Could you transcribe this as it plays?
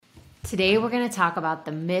Today we're going to talk about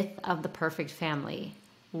the myth of the perfect family.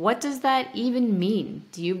 What does that even mean?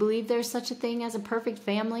 Do you believe there's such a thing as a perfect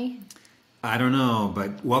family? I don't know,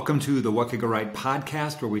 but welcome to the What Could Go Right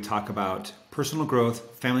podcast, where we talk about personal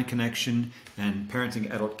growth, family connection, and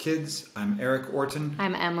parenting adult kids. I'm Eric Orton.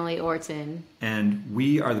 I'm Emily Orton. And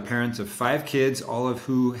we are the parents of 5 kids, all of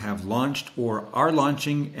who have launched or are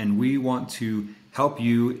launching, and we want to help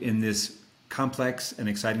you in this complex and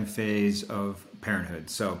exciting phase of parenthood.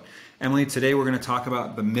 So, Emily, today we're going to talk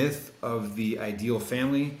about the myth of the ideal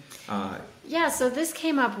family. So this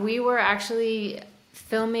came up. We were actually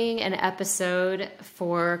filming an episode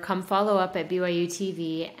for Come Follow Up at BYU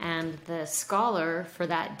TV, and the scholar for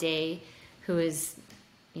that day, who is,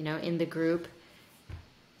 in the group,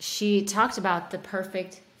 she talked about the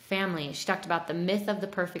perfect family. She talked about the myth of the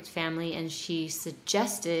perfect family, and she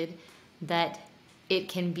suggested that it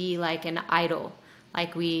can be like an idol.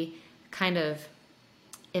 Like we kind of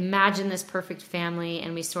imagine this perfect family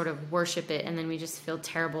and we sort of worship it, and then we just feel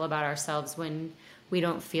terrible about ourselves when we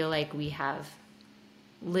don't feel like we have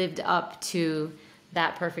lived up to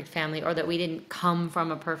that perfect family, or that we didn't come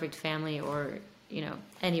from a perfect family, or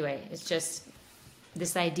anyway, it's just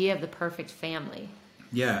this idea of the perfect family.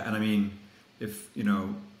 Yeah, and I mean, if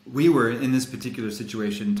we were in this particular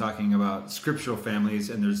situation talking about scriptural families,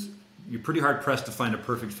 and you're pretty hard pressed to find a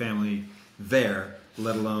perfect family there,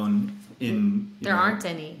 let alone in there aren't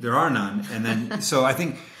any. There are none. And then so I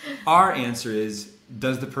think our answer is,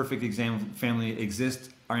 does the perfect family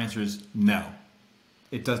exist? Our answer is no.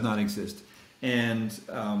 It does not exist. And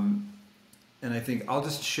I think I'll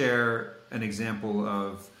just share an example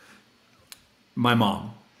of my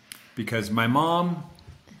mom, because my mom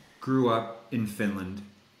grew up in Finland.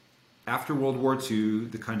 After World War II,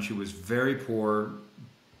 the country was very poor,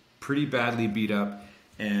 pretty badly beat up,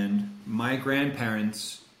 and my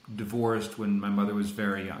grandparents divorced when my mother was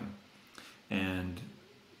very young. And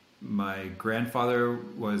my grandfather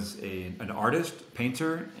was an artist,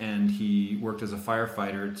 painter, and he worked as a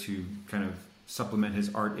firefighter to kind of supplement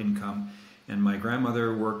his art income. And my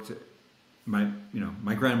grandmother worked, my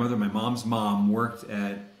mom's mom worked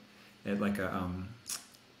at like a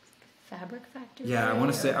fabric factory. Yeah, I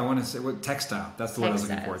want to say what, textile. That's the word I was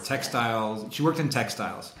looking for. Textiles. Yeah. She worked in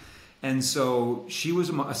textiles. And so she was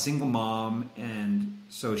a single mom, and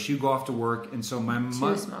so she'd go off to work. And so my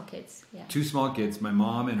mom... Two small kids, yeah. 2 small kids, my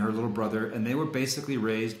mom and her little brother, and they were basically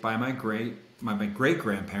raised by my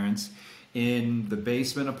great-grandparents in the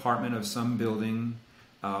basement apartment of some building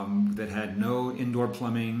that had no indoor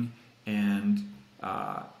plumbing. And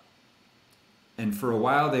for a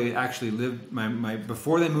while, they actually lived...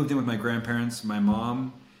 Before they moved in with my grandparents, my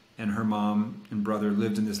mom and her mom and brother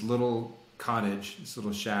lived in this little cottage, this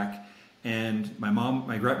little shack. And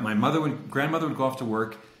my grandmother would go off to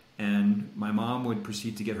work, and my mom would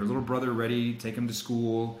proceed to get her little brother ready, take him to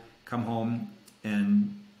school, come home,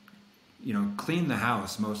 and clean the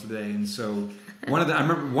house most of the day. And so I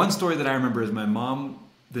remember one story that I remember is my mom.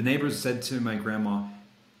 The neighbors said to my grandma,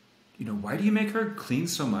 why do you make her clean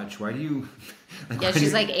so much? Why do you?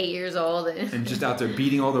 She's like 8 years old, and just out there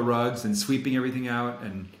beating all the rugs and sweeping everything out,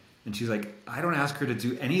 and she's like, I don't ask her to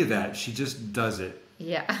do any of that. She just does it.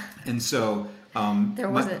 Yeah. And so there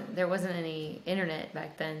wasn't any internet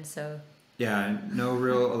back then, so yeah, no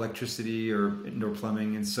real electricity or indoor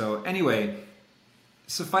plumbing. And so anyway,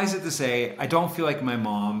 suffice it to say, I don't feel like my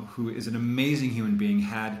mom, who is an amazing human being,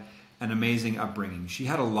 had an amazing upbringing. She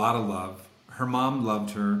had a lot of love. Her mom loved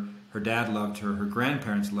her. Her dad loved her. Her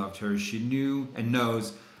grandparents loved her. She knew and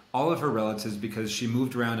knows all of her relatives because she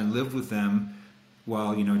moved around and lived with them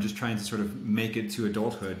while, just trying to sort of make it to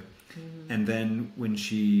adulthood. Mm-hmm. And then when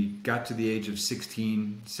she got to the age of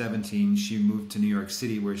 16, 17, she moved to New York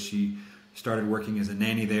City, where she started working as a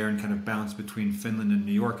nanny there and kind of bounced between Finland and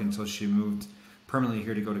New York until she moved permanently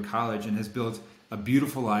here to go to college, and has built a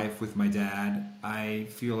beautiful life with my dad. I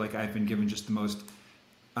feel like I've been given just the most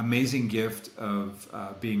amazing gift of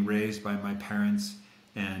being raised by my parents,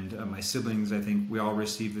 and my siblings. I think we all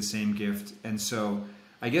received the same gift. And so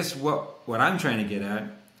I guess what I'm trying to get at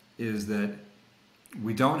is that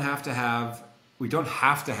we don't have to have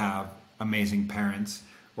amazing parents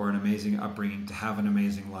or an amazing upbringing to have an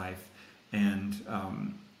amazing life. And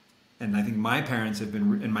I think my parents have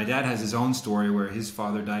been, and my dad has his own story where his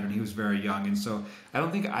father died when he was very young. And so I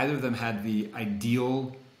don't think either of them had the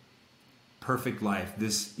ideal, perfect life.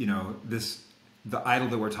 The idol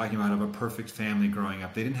that we're talking about of a perfect family growing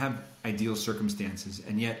up. They didn't have ideal circumstances,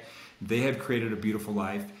 and yet they have created a beautiful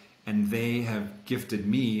life, and they have gifted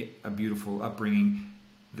me a beautiful upbringing.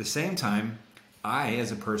 At the same time, I,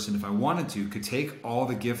 as a person, if I wanted to, could take all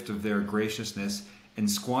the gift of their graciousness and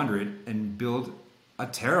squander it and build a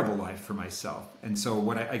terrible life for myself. And so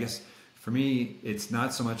what I guess for me, it's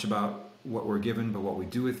not so much about what we're given, but what we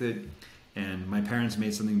do with it. And my parents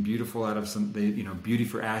made something beautiful out of beauty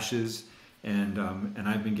for ashes. And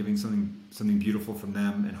I've been giving something beautiful from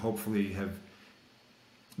them, and hopefully have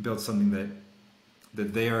built something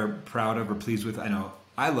that they are proud of or pleased with. I know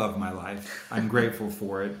I love my life. I'm grateful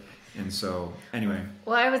for it. And so, anyway.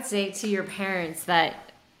 Well, I would say to your parents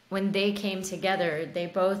that when they came together, they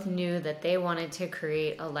both knew that they wanted to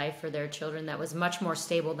create a life for their children that was much more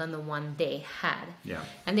stable than the one they had. Yeah.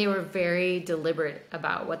 And they were very deliberate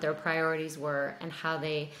about what their priorities were and how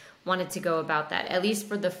they wanted to go about that, at least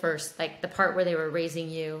for the first, like the part where they were raising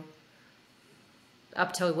you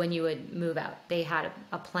up till when you would move out. They had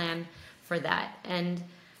a plan for that. And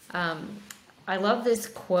I love this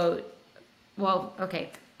quote. Well,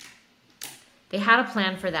 okay. They had a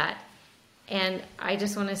plan for that. And I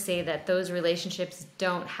just want to say that those relationships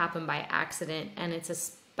don't happen by accident. And it's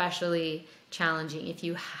especially challenging if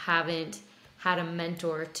you haven't had a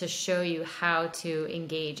mentor to show you how to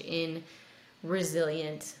engage in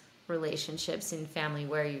resilient relationships in family,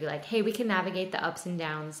 where you're like, hey, we can navigate the ups and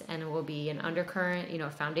downs, and it will be an undercurrent, a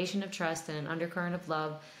foundation of trust and an undercurrent of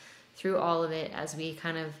love through all of it as we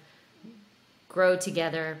kind of grow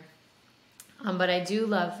together. But I do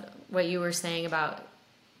love what you were saying about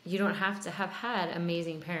you don't have to have had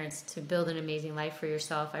amazing parents to build an amazing life for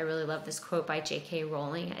yourself. I really love this quote by J.K.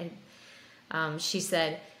 Rowling. She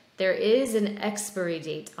said, "There is an expiry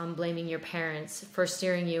date on blaming your parents for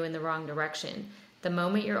steering you in the wrong direction. The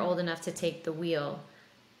moment you're old enough to take the wheel,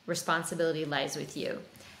 responsibility lies with you."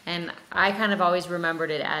 And I kind of always remembered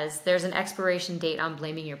it as there's an expiration date on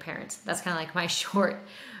blaming your parents. That's kind of like my short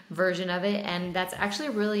version of it. And that's actually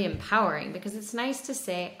really empowering, because it's nice to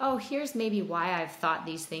say, oh, here's maybe why I've thought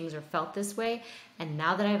these things or felt this way. And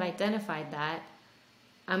now that I've identified that,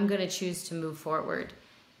 I'm going to choose to move forward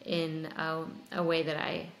in a way that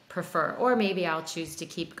I prefer. Or maybe I'll choose to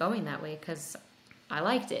keep going that way because I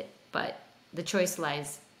liked it. But the choice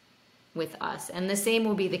lies with us. And the same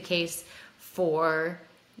will be the case for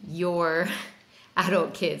your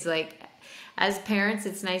adult kids. Like, as parents,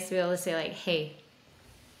 it's nice to be able to say, like, hey,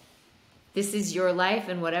 this is your life,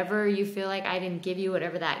 and whatever you feel like I didn't give you,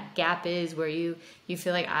 whatever that gap is where you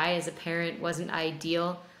feel like I as a parent wasn't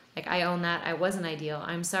ideal, like, I own that. I wasn't ideal.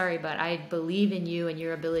 I'm sorry, but I believe in you and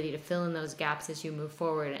your ability to fill in those gaps as you move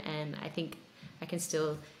forward. And I think I can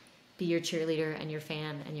still be your cheerleader and your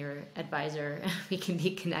fan and your advisor. We can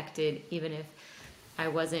be connected even if I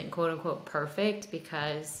wasn't quote unquote perfect,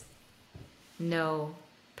 because no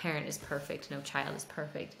parent is perfect. No child is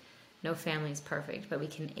perfect. No family is perfect, but we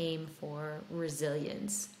can aim for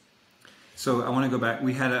resilience. So I want to go back.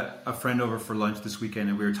 We had a friend over for lunch this weekend,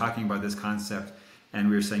 and we were talking about this concept, and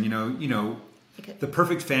we were saying, the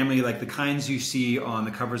perfect family, like the kinds you see on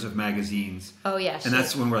the covers of magazines. Oh, yeah. And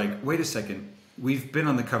that's when we're like, wait a second, we've been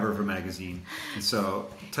on the cover of a magazine. And so,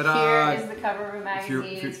 ta-da! Here is the cover of a magazine.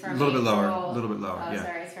 It's from a little bit lower. Oh, yeah.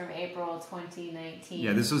 sorry, it's from April 2019.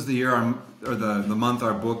 Yeah, this was the year, the month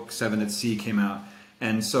our book, 7 at Sea, came out.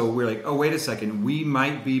 And so we're like, oh, wait a second, we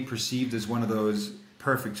might be perceived as one of those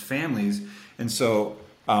perfect families. And so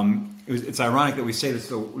it's ironic that we say this.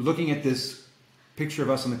 So looking at this picture of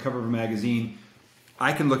us on the cover of a magazine,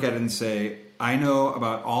 I can look at it and say, I know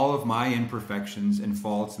about all of my imperfections and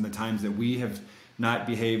faults and the times that we have not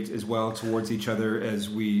behaved as well towards each other as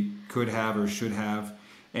we could have or should have.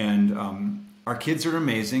 And our kids are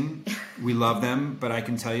amazing. We love them, but I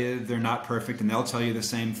can tell you they're not perfect, and they'll tell you the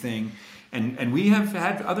same thing. And we have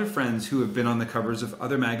had other friends who have been on the covers of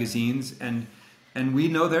other magazines, and we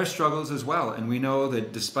know their struggles as well. And we know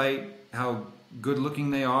that despite how good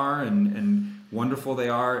looking they are and wonderful they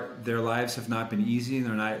are, their lives have not been easy, and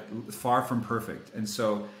they're not far from perfect. And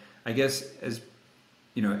so I guess as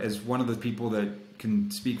one of the people that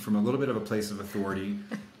can speak from a little bit of a place of authority,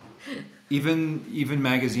 even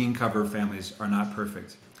magazine cover families are not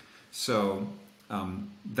perfect. So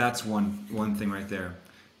that's one thing right there.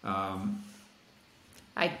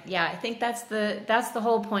 I think that's the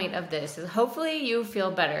whole point of this, is hopefully you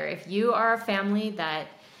feel better. If you are a family that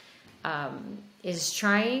is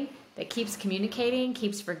trying, that keeps communicating,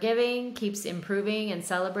 keeps forgiving, keeps improving and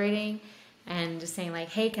celebrating, and just saying like,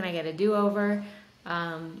 hey, can I get a do-over?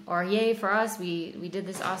 Or yay, for us, we did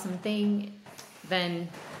this awesome thing, then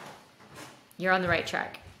you're on the right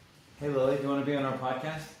track. Hey Lily, do you want to be on our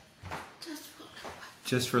podcast?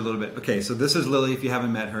 Just for a little bit. Okay, so this is Lily, if you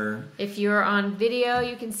haven't met her. If you're on video,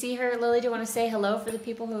 you can see her. Lily, do you want to say hello for the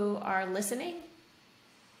people who are listening?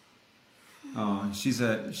 Oh,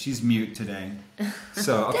 she's mute today.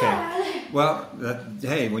 So, okay. Well,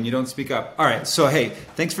 hey, when you don't speak up. All right. So, hey,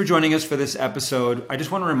 thanks for joining us for this episode. I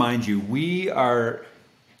just want to remind you,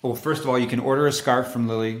 well, first of all, you can order a scarf from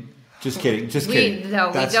Lily. Just kidding. Just kidding. No,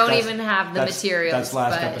 we don't even have the materials. That's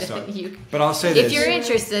last episode. But I'll say this. If you're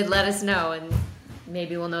interested, let us know, and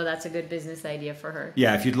maybe we'll know that's a good business idea for her.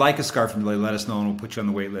 Yeah, if you'd like a scarf from Lily, let us know, and we'll put you on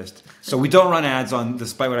the wait list. So we don't run ads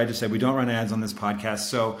despite what I just said, we don't run ads on this podcast.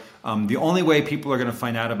 So the only way people are going to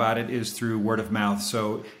find out about it is through word of mouth.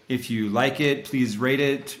 So if you like it, please rate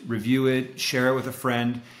it, review it, share it with a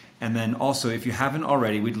friend. And then also, if you haven't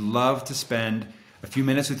already, we'd love to spend a few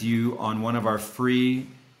minutes with you on one of our free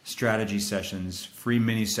strategy sessions, free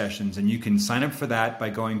mini sessions. And you can sign up for that by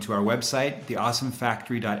going to our website,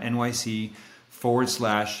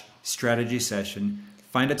 theawesomefactory.nyc/strategy session.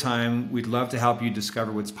 Find a time. We'd love to help you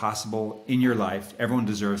discover what's possible in your life. Everyone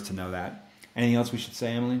deserves to know that. Anything else we should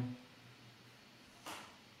say, Emily?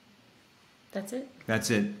 That's it. That's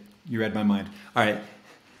it. You read my mind. All right.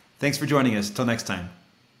 Thanks for joining us. Till next time.